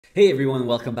Hey everyone,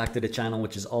 welcome back to the channel,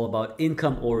 which is all about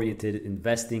income-oriented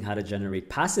investing, how to generate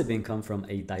passive income from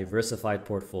a diversified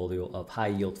portfolio of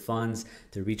high-yield funds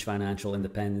to reach financial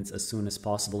independence as soon as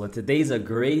possible. And today's a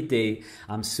great day.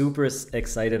 I'm super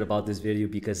excited about this video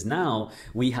because now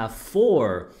we have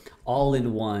 4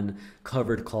 all-in-one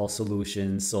covered call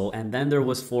solutions. And then there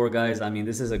was 4 guys. I mean,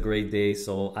 this is a great day.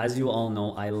 So as you all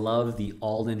know, I love the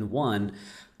all-in-one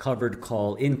covered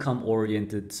call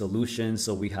income-oriented solutions.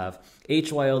 So we have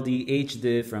HYLD,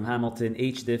 HDIV from Hamilton,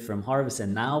 HDIV from Harvest,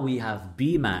 and now we have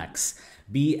BMAX,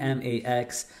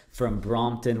 BMAX from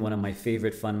Brompton, one of my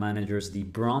favorite fund managers, the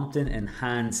Brompton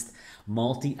Enhanced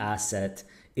Multi-Asset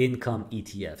Income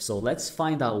ETF. So let's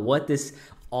find out what this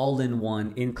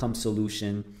all-in-one income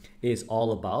solution is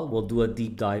all about. We'll do a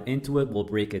deep dive into it. We'll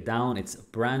break it down. It's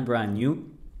brand new.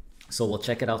 So we'll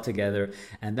check it out together,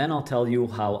 and then I'll tell you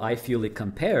how I feel it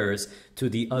compares to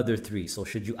the other 3. So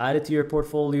should you add it to your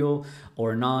portfolio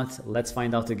or not? Let's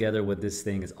find out together what this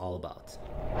thing is all about.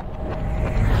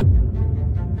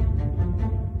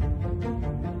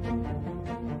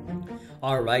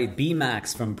 All right,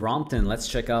 BMAX from Brompton. Let's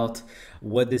check out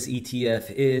what this ETF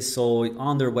is. So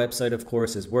on their website, of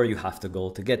course, is where you have to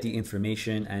go to get the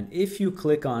information. And if you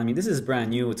click on, I mean, this is brand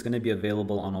new. It's going to be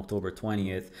available on October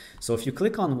 20th. So if you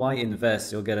click on Why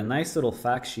Invest, you'll get a nice little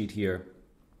fact sheet here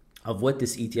of what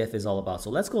this ETF is all about. So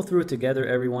let's go through it together,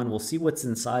 everyone. We'll see what's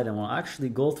inside, and we'll actually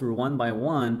go through one by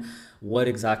one what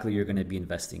exactly you're going to be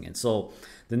investing in. So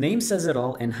the name says it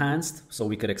all, enhanced, so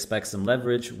we could expect some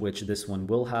leverage, which this one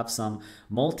will have some.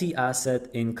 Multi-asset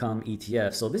income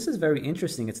ETF. So this is very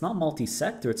interesting. It's not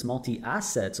multi-sector, it's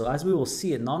multi-asset. So as we will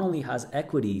see, it not only has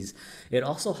equities, it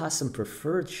also has some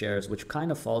preferred shares, which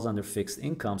kind of falls under fixed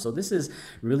income. So this is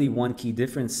really one key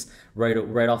difference right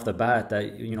off the bat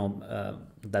that,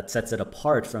 that sets it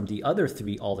apart from the other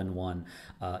 3 all-in-one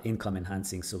income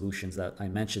enhancing solutions that I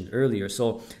mentioned earlier.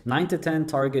 So 9 to 10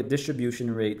 target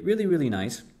distribution rate, really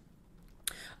nice.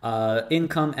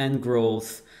 Income and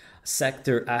growth,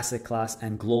 sector, asset class,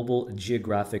 and global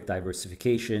geographic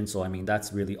diversification. So I mean,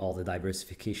 that's really all the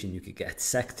diversification you could get.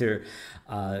 Sector,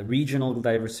 regional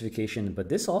diversification, but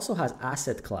this also has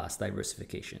asset class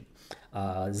diversification.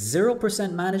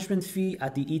 0% management fee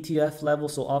at the ETF level.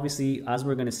 So obviously, as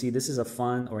we're going to see, this is a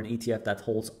fund or an ETF that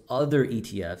holds other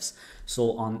ETFs.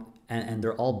 So and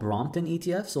they're all Brompton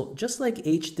ETFs. So just like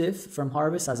HDIV from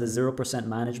Harvest has a 0%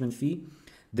 management fee,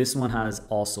 this one has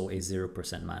also a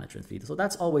 0% management fee. So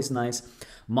that's always nice.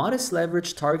 Modest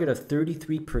leverage target of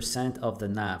 33% of the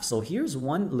NAV. So here's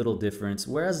one little difference.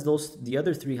 Whereas the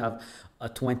other 3 have a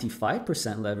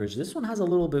 25% leverage, this one has a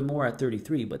little bit more at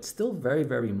 33, but still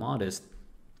very modest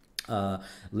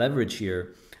leverage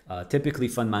here. Typically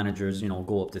fund managers,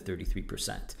 go up to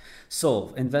 33%.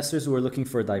 So investors who are looking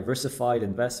for a diversified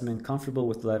investment, comfortable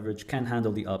with leverage, can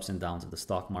handle the ups and downs of the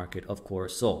stock market, of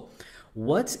course. So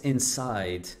what's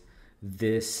inside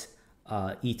this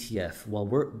ETF?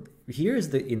 Well, here's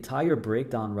the entire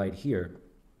breakdown right here.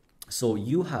 So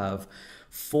you have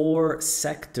 4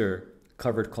 sector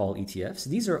covered call ETFs.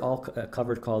 These are all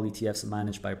covered call ETFs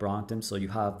managed by Brompton. So you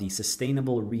have the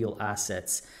Sustainable Real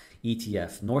Assets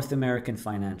ETF, North American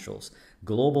Financials,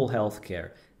 Global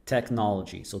Healthcare,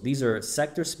 Technology. So these are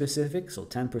sector specific, so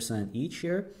 10% each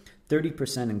here.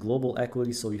 30% in global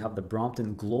equity. So you have the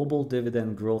Brompton Global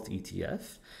Dividend Growth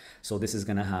ETF. So this is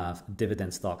going to have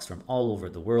dividend stocks from all over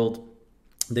the world.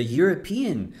 The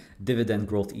European Dividend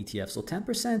Growth ETF. So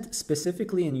 10%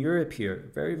 specifically in Europe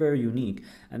here. Very unique.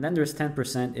 And then there's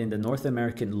 10% in the North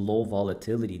American Low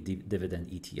Volatility Dividend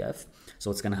ETF.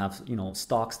 So it's going to have,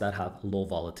 stocks that have low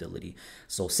volatility.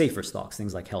 So safer stocks,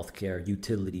 things like healthcare,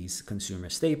 utilities, consumer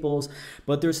staples.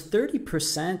 But there's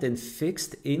 30% in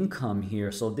fixed income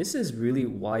here. So this is really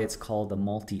why it's called the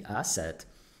multi-asset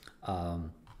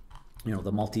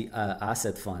the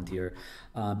multi-asset fund here,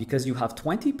 because you have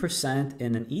 20%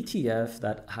 in an ETF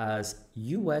that has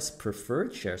US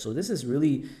preferred shares. So this is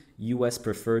really US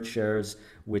preferred shares,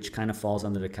 which kind of falls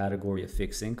under the category of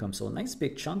fixed income. So a nice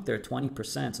big chunk there,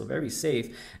 20%, so very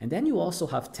safe. And then you also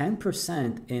have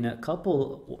 10% in a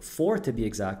couple, 4 to be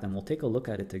exact, and we'll take a look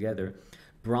at it together,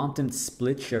 Brompton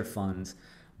split share funds,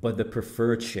 but the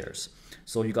preferred shares.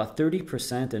 So you got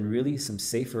 30% in really some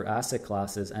safer asset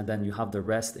classes, and then you have the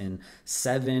rest in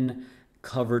 7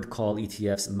 covered call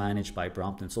ETFs managed by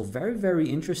Brompton. So very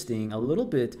interesting. A little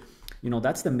bit,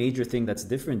 that's the major thing that's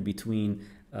different between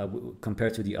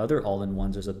compared to the other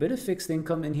all-in-ones. There's a bit of fixed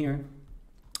income in here,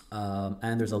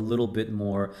 and there's a little bit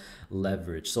more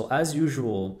leverage. So as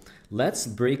usual, let's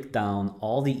break down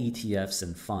all the ETFs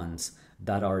and funds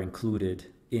that are included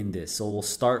in this. So we'll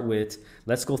start with,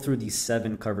 let's go through these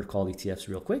 7 covered call ETFs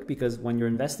real quick, because when you're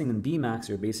investing in BMAX,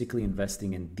 you're basically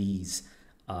investing in these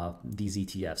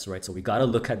ETFs, right? So we got to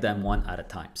look at them one at a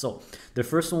time. So the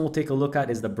first one we'll take a look at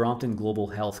is the Brompton Global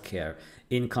Healthcare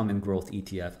Income and Growth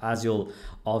ETF. As you'll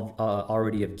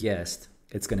already have guessed,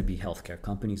 it's going to be healthcare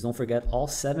companies. Don't forget, all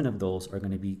 7 of those are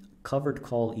going to be covered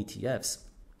call ETFs.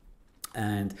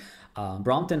 And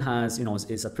Brompton has,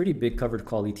 is a pretty big covered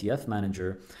call ETF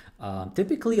manager.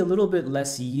 Typically a little bit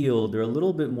less yield. They're a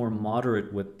little bit more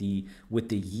moderate with the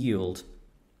yield.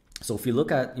 So if you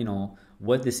look at,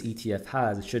 what this ETF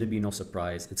has, it shouldn't be no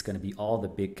surprise. It's going to be all the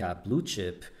big cap blue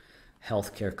chip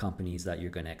healthcare companies that you're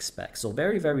going to expect. So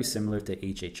very, very similar to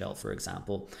HHL, for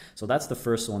example. So that's the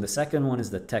first one. The second one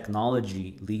is the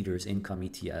Technology Leaders Income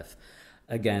ETF.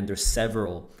 Again, there's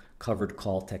several covered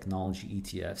call technology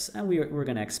ETFs, and we're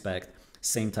going to expect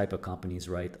same type of companies,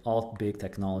 right? All big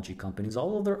technology companies,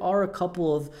 although there are a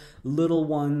couple of little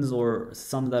ones or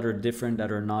some that are different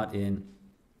that are not in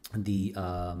the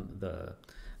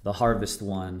Harvest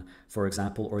one, for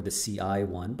example, or the CI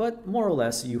one, but more or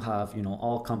less you have,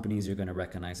 all companies you're going to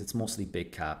recognize. It's mostly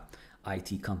big cap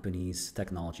IT companies,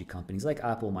 technology companies like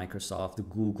Apple, Microsoft,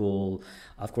 Google.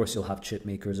 Of course, you'll have chip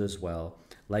makers as well,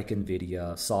 like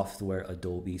Nvidia, software,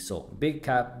 Adobe. So big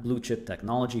cap blue chip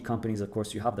technology companies. Of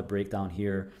course, you have the breakdown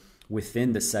here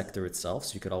within the sector itself,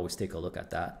 so you could always take a look at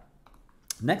that.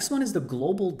 Next one is the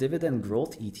Global Dividend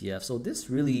Growth ETF. So this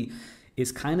really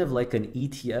is kind of like an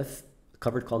ETF,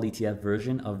 covered call ETF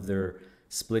version of their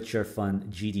split share fund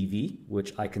GDV,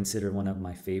 which I consider one of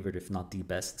my favorite, if not the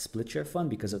best split share fund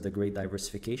because of the great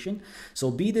diversification.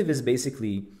 So BDIV is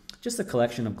basically just a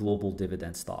collection of global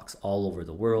dividend stocks all over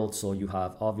the world. So you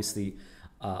have obviously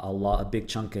a big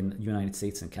chunk in United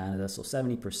States and Canada, so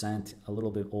 70%, a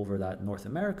little bit over that North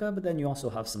America, but then you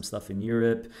also have some stuff in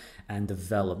Europe and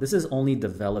developed. This is only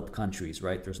developed countries,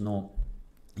 right? There's no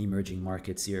emerging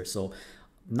markets here. So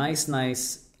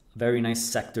very nice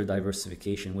sector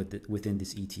diversification within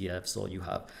this ETF. So you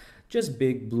have just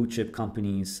big blue chip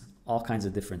companies, all kinds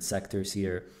of different sectors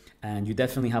here. And you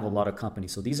definitely have a lot of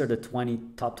companies. So these are the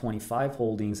top 25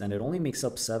 holdings, and it only makes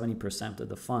up 70% of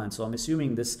the fund. So I'm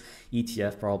assuming this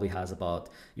ETF probably has about,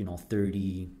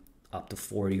 30 up to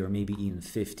 40 or maybe even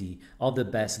 50 of the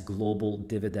best global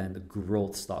dividend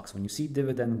growth stocks. When you see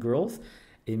dividend growth,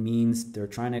 it means they're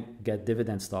trying to get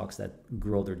dividend stocks that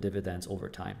grow their dividends over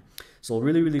time. So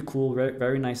really, really cool,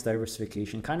 very nice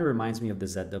diversification. Kind of reminds me of the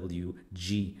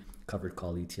ZWG covered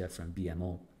call ETF from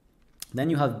BMO. Then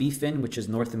you have BFIN, which is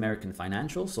North American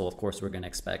Financial. So of course, we're going to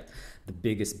expect the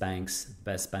biggest banks,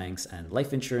 best banks, and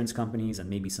life insurance companies, and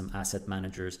maybe some asset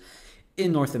managers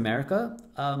in North America,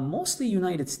 mostly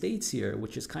United States here,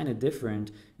 which is kind of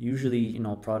different. Usually,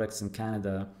 products in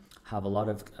Canada have a lot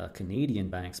of Canadian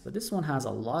banks, but this one has a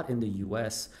lot in the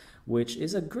US, which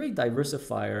is a great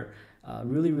diversifier,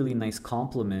 really, really nice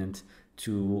complement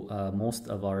to most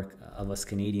of us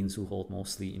Canadians who hold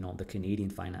mostly, the Canadian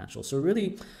financial. So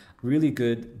really, really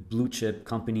good blue chip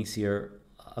companies here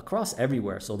across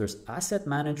everywhere. So there's asset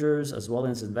managers as well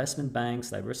as investment banks,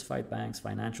 diversified banks,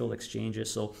 financial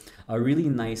exchanges. So a really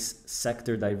nice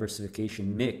sector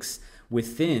diversification mix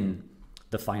within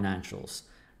the financials.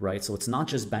 Right, so it's not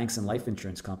just banks and life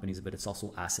insurance companies, but it's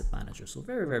also asset managers. So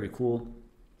very, very cool.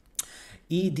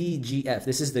 EDGF,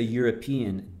 this is the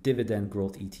European Dividend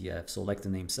Growth ETF. So like the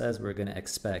name says, we're going to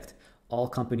expect all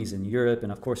companies in Europe.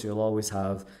 And of course, you'll always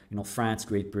have, France,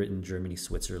 Great Britain, Germany,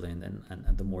 Switzerland,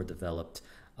 and the more developed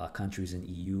countries in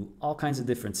EU. All kinds of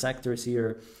different sectors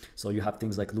here. So you have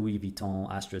things like Louis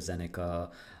Vuitton, AstraZeneca,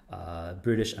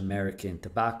 British American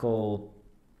Tobacco,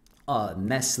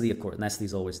 Nestle, of course,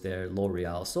 Nestle's always there,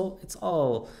 L'Oreal. So it's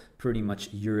all pretty much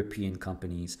European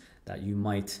companies that you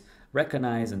might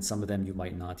recognize, and some of them you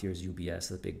might not. Here's UBS,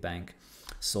 the big bank.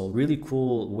 So really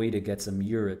cool way to get some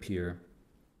Europe here.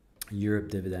 Europe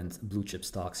dividend blue chip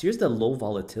stocks. Here's the low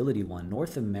volatility one,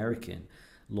 North American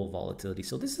low volatility.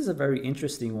 So this is a very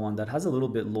interesting one that has a little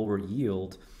bit lower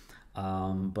yield.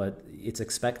 But it's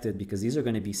expected because these are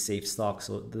going to be safe stocks.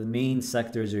 So the main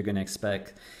sectors you're going to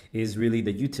expect is really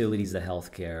the utilities, the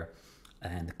healthcare,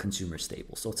 and consumer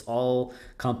staples. So it's all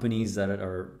companies that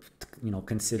are,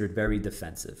 considered very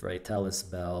defensive, right?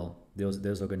 TELUS, Bell,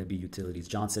 those are going to be utilities.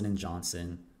 Johnson &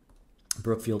 Johnson,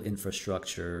 Brookfield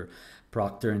Infrastructure,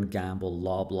 Procter & Gamble,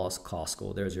 Loblaws,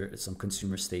 Costco. There's some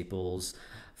consumer staples.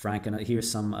 Here's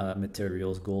some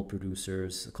materials, gold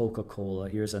producers, Coca-Cola.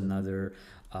 Here's another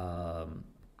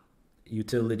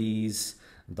utilities,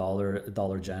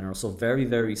 Dollar General. So very,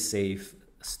 very safe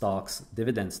stocks,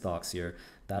 dividend stocks here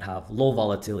that have low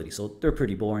volatility. So they're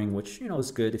pretty boring, which,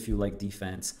 is good if you like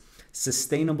defense.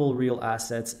 Sustainable real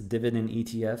assets dividend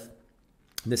ETF.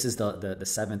 This is the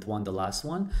seventh one, the last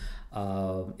one,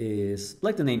 is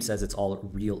like the name says, it's all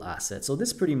real assets. So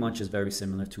this pretty much is very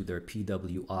similar to their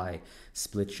PWI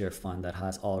split share fund that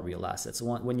has all real assets. So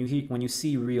when you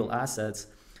see real assets,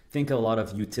 think of a lot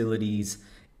of utilities,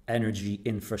 energy,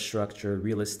 infrastructure,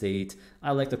 real estate.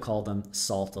 I like to call them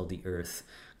salt of the earth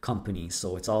companies.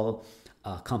 So it's all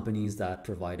companies that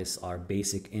provide us our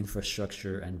basic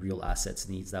infrastructure and real assets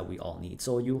needs that we all need.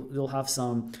 So you'll have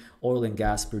some oil and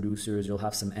gas producers, you'll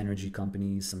have some energy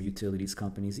companies, some utilities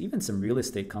companies, even some real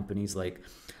estate companies like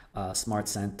smart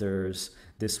centers,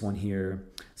 this one here,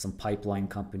 some pipeline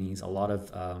companies, a lot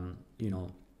of,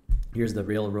 here's the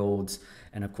railroads.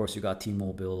 And of course you got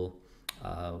T-Mobile,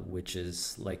 which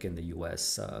is like in the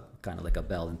US, kind of like a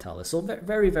Bell and Telus. So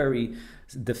very, very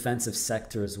defensive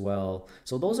sector as well.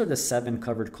 So those are the 7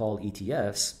 covered call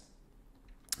ETFs,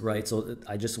 right? So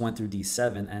I just went through these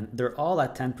 7 and they're all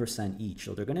at 10% each.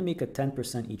 So they're going to make a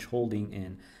 10% each holding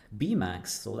in BMAX.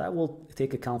 So that will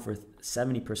take account for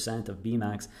 70% of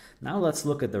BMAX. Now let's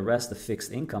look at the rest of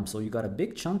fixed income. So you got a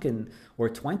big chunk in, or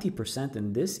 20%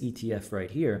 in this ETF right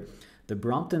here, the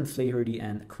Brompton, Flaherty,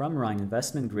 and Crumrine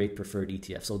investment grade preferred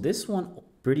ETF. So this one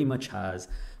pretty much has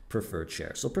preferred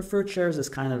shares. So preferred shares is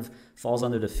kind of falls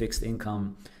under the fixed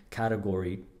income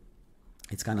category.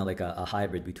 It's kind of like a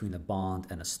hybrid between a bond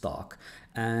and a stock.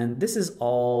 And this is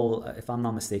all, if I'm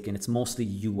not mistaken, it's mostly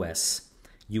US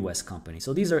companies.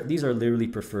 So these are literally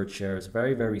preferred shares,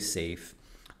 very, very safe,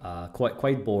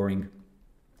 quite boring.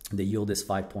 The yield is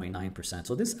 5.9%.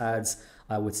 So this adds,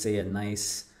 I would say, a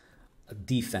nice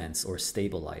defense or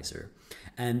stabilizer.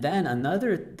 And then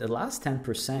the last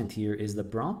 10% here is the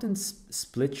Brompton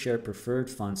split share preferred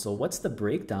fund. So what's the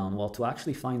breakdown? Well, to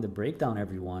actually find the breakdown,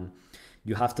 everyone,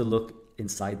 you have to look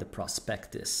inside the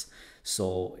prospectus.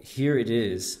 So here it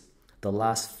is, the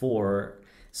last 4.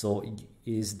 So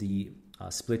is the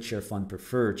split share fund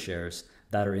preferred shares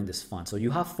that are in this fund. So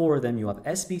you have 4 of them. You have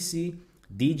SBC,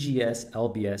 DGS,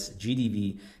 LBS,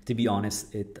 GDV. To be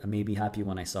honest, I made me happy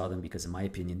when I saw them because in my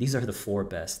opinion, these are the 4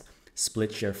 best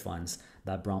split share funds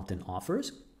that Brompton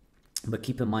offers. But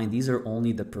keep in mind, these are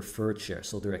only the preferred shares.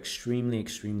 So they're extremely,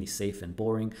 extremely safe and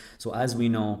boring. So as we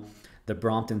know, the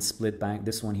Brompton split bank,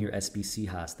 this one here, SBC,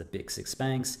 has the big 6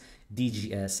 banks.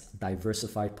 DGS,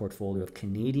 diversified portfolio of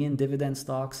Canadian dividend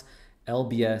stocks.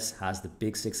 LBS has the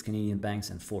big 6 Canadian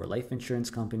banks and 4 life insurance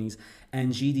companies.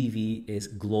 And GDV is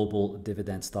global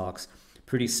dividend stocks,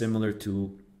 pretty similar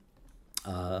to,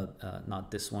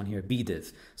 not this one here,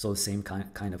 BDIV. So the same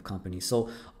kind of company. So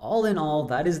all in all,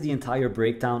 that is the entire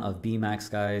breakdown of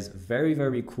BMAX, guys. Very,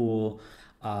 very cool.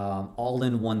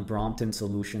 All-in-one Brompton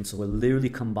solution. So it literally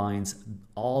combines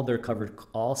all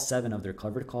 7 of their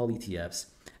covered call ETFs,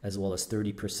 as well as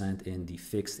 30% in the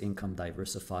fixed income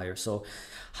diversifier. So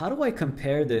how do I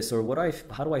compare this, or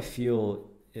how do I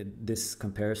feel this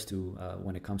compares to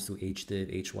when it comes to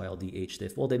HDIV, HYLD,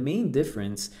 HDIV? Well, the main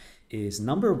difference is,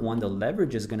 number one, the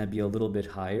leverage is going to be a little bit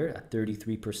higher at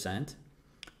 33%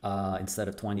 instead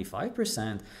of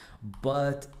 25%.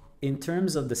 But in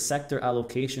terms of the sector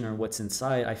allocation or what's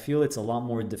inside, I feel it's a lot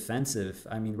more defensive.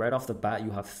 I mean, right off the bat,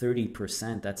 you have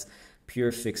 30%. That's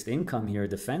pure fixed income here,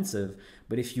 defensive.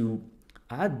 But if you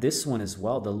add this one as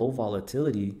well, the low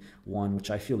volatility one,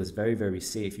 which I feel is very, very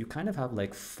safe, you kind of have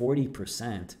like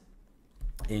 40%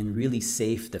 in really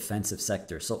safe defensive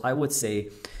sectors. So I would say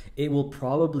it will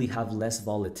probably have less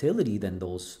volatility than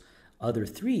those other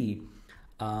 3.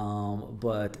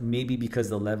 But maybe because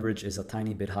the leverage is a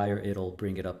tiny bit higher, it'll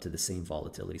bring it up to the same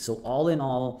volatility. So all in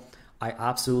all, I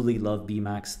absolutely love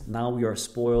BMAX. Now we are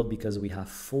spoiled because we have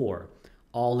 4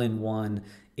 all-in-one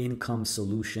income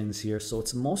solutions here. So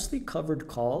it's mostly covered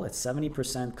call. It's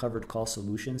 70% covered call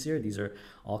solutions here. These are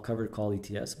all covered call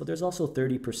ETFs, but there's also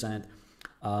 30%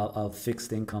 of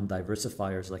fixed income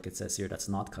diversifiers, like it says here, that's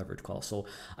not covered call. So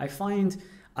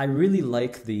I really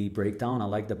like the breakdown. I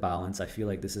like the balance. I feel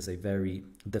like this is a very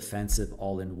defensive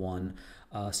all-in-one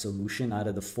solution. Out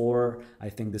of the 4, I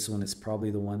think this one is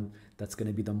probably the one that's going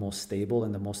to be the most stable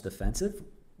and the most defensive,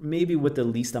 maybe with the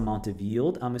least amount of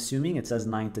yield. I'm assuming it says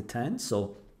 9 to 10.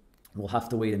 So we'll have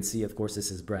to wait and see. Of course, this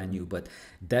is brand new, but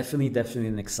definitely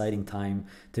an exciting time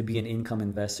to be an income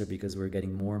investor because we're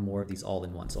getting more and more of these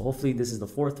all-in-one. So hopefully this is the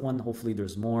 4th one. Hopefully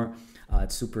there's more.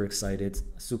 It's super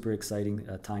exciting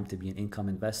time to be an income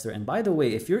investor. And by the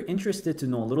way, if you're interested to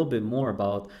know a little bit more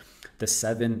about the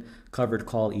 7 covered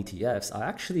call ETFs, I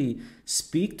actually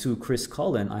speak to Chris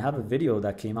Cullen. I have a video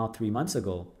that came out 3 months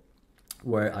ago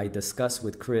where I discuss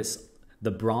with Chris the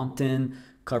Brompton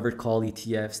covered call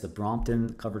ETFs, the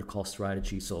Brompton covered call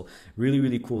strategy. So really,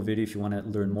 really cool video if you want to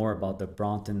learn more about the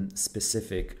Brompton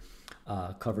specific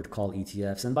covered call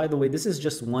ETFs. And by the way, this is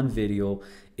just one video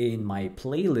in my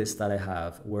playlist that I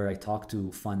have where I talk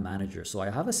to fund managers. So I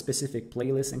have a specific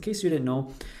playlist, in case you didn't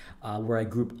know, where I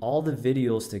group all the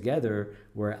videos together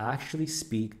where I actually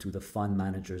speak to the fund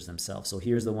managers themselves. So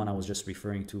here's the one I was just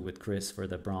referring to with Chris for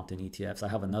the Brompton ETFs. I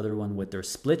have another one with their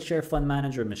split share fund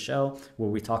manager, Michelle, where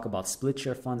we talk about split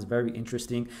share funds, very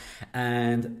interesting.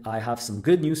 And I have some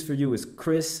good news for you is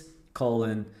Chris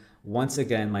Cullen, once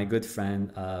again, my good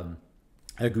friend,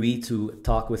 agreed to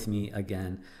talk with me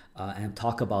again and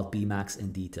talk about BMAX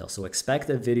in detail. So expect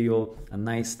a video, a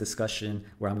nice discussion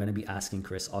where I'm going to be asking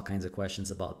Chris all kinds of questions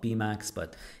about BMAX.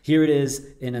 But here it is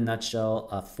in a nutshell,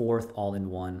 a fourth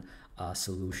all-in-one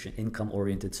solution,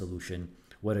 income-oriented solution.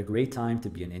 What a great time to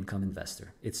be an income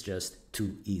investor. It's just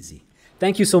too easy.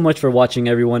 Thank you so much for watching,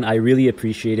 everyone. I really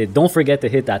appreciate it. Don't forget to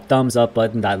hit that thumbs up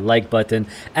button, that like button,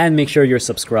 and make sure you're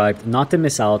subscribed not to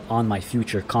miss out on my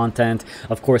future content.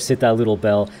 Of course, hit that little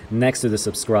bell next to the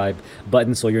subscribe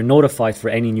button so you're notified for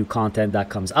any new content that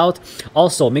comes out.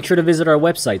 Also, make sure to visit our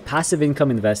website,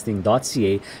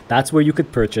 passiveincomeinvesting.ca. That's where you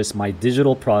could purchase my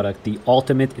digital product, the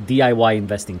Ultimate DIY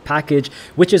Investing Package,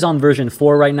 which is on version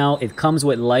 4 right now. It comes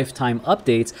with lifetime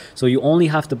updates, so you only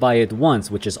have to buy it once,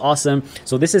 which is awesome.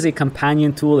 So this is a companion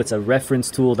tool. It's a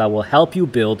reference tool that will help you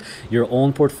build your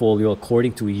own portfolio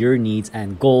according to your needs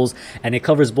and goals, and it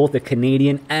covers both the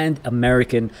Canadian and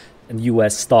American and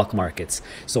US stock markets.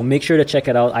 So make sure to check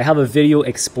it out. I have a video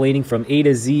explaining from A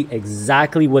to Z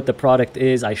exactly what the product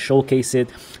is. I showcase it,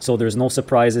 so there's no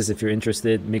surprises. If you're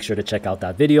interested, make sure to check out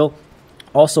that video.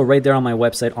 Also, right there on my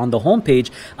website on the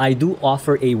homepage, I do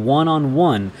offer a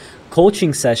one-on-one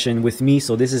coaching session with me.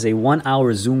 So this is a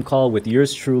 1-hour Zoom call with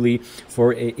yours truly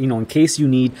for in case you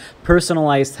need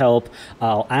personalized help.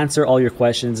 I'll answer all your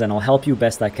questions and I'll help you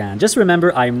best I can. Just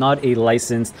remember, I'm not a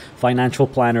licensed financial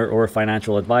planner or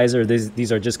financial advisor.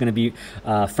 These are just going to be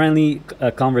friendly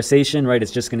conversation, right? It's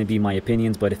just going to be my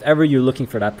opinions. But if ever you're looking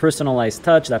for that personalized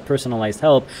touch, that personalized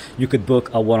help, you could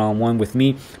book a one-on-one with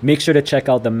me. Make sure to check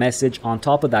out the message on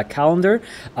top of that calendar.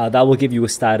 That will give you a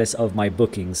status of my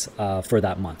bookings for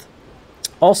that month.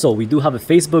 Also, we do have a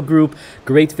Facebook group,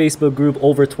 great Facebook group,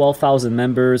 over 12,000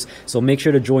 members. So make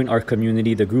sure to join our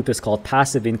community. The group is called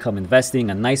Passive Income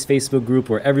Investing, a nice Facebook group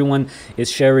where everyone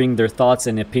is sharing their thoughts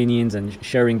and opinions and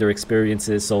sharing their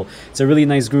experiences. So it's a really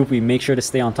nice group. We make sure to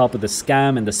stay on top of the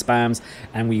scam and the spams,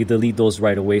 and we delete those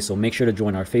right away. So make sure to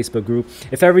join our Facebook group.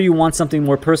 If ever you want something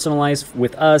more personalized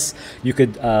with us, you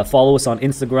could follow us on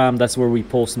Instagram. That's where we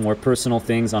post more personal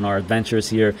things on our adventures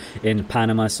here in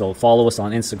Panama. So follow us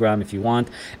on Instagram if you want.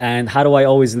 And how do I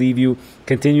always leave you?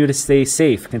 Continue to stay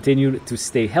safe, continue to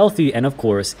stay healthy, and of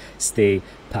course, stay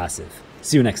passive.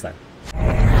 See you next time.